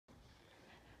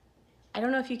I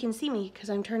don't know if you can see me because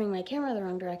I'm turning my camera the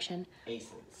wrong direction.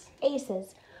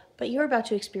 Aces. But you're about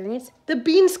to experience the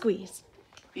bean squeeze.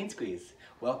 Bean squeeze.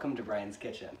 Welcome to Brian's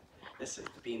kitchen. This is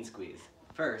the bean squeeze.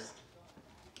 First,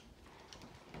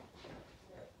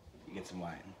 you get some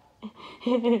wine.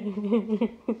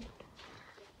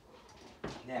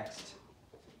 Next,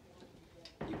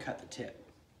 you cut the tip.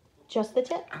 Just the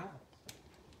tip?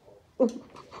 Ow.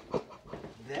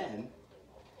 Then,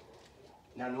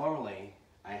 now normally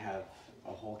I have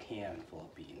a whole can full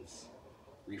of beans,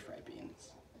 refried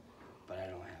beans, but I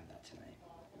don't have that tonight.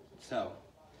 So,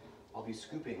 I'll be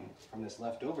scooping from this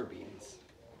leftover beans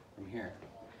from here.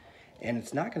 And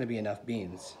it's not going to be enough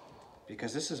beans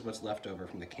because this is what's left over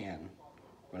from the can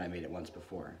when I made it once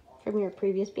before. From your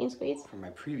previous bean squeeze? From my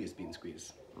previous bean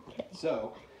squeeze. Okay.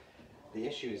 So, the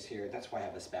issue is here, that's why I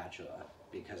have a spatula,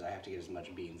 because I have to get as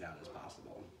much beans out as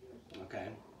possible. Okay?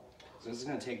 So this is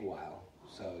going to take a while.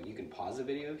 So you can pause the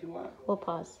video if you want. We'll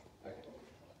pause. Okay.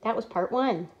 That was part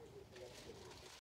 1.